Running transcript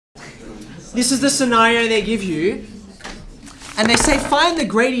this is the scenario they give you. And they say find the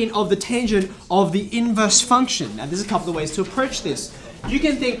gradient of the tangent of the inverse function. Now there's a couple of ways to approach this. You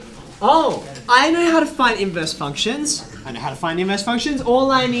can think, oh, I know how to find inverse functions. I know how to find inverse functions.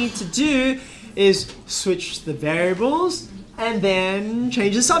 All I need to do is switch the variables and then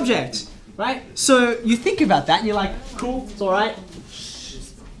change the subject, right? So you think about that and you're like, cool, it's all right.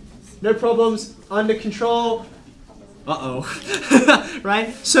 No problems, under control. Uh-oh,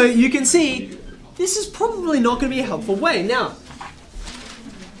 right? So you can see this is probably not going to be a helpful way. Now,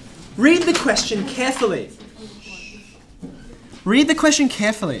 read the question carefully. Read the question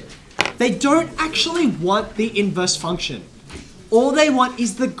carefully. They don't actually want the inverse function. All they want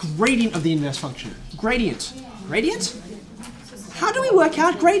is the gradient of the inverse function. Gradient. Gradient? How do we work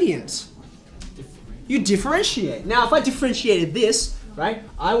out gradient? You differentiate. Now, if I differentiated this, right,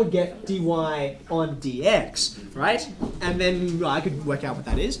 I would get dy on dx, right? And then I could work out what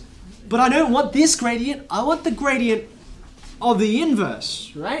that is. But I don't want this gradient, I want the gradient of the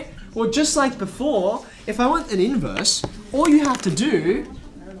inverse, right? Well, just like before, if I want an inverse, all you have to do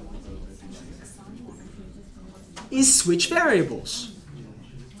is switch variables.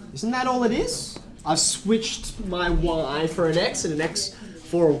 Isn't that all it is? I've switched my y for an x and an x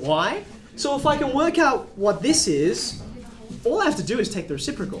for a y. So if I can work out what this is, all I have to do is take the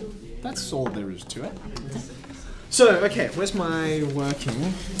reciprocal. That's all there is to it. So, okay, where's my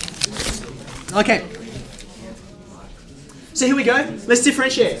working? Okay. So here we go. Let's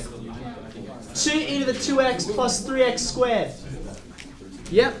differentiate. 2e to the 2x plus 3x squared.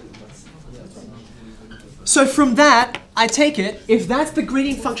 Yep. So from that, I take it, if that's the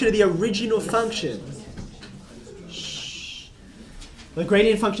gradient function of the original function, the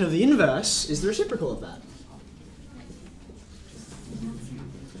gradient function of the inverse is the reciprocal of that.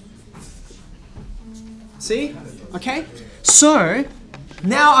 See? Okay? So,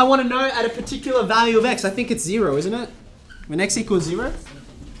 now I want to know at a particular value of x, I think it's 0, isn't it? When x equals 0.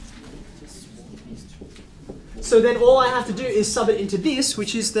 So then all I have to do is sub it into this,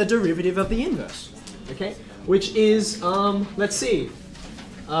 which is the derivative of the inverse. Okay? Which is, let's see,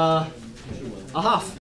 a half.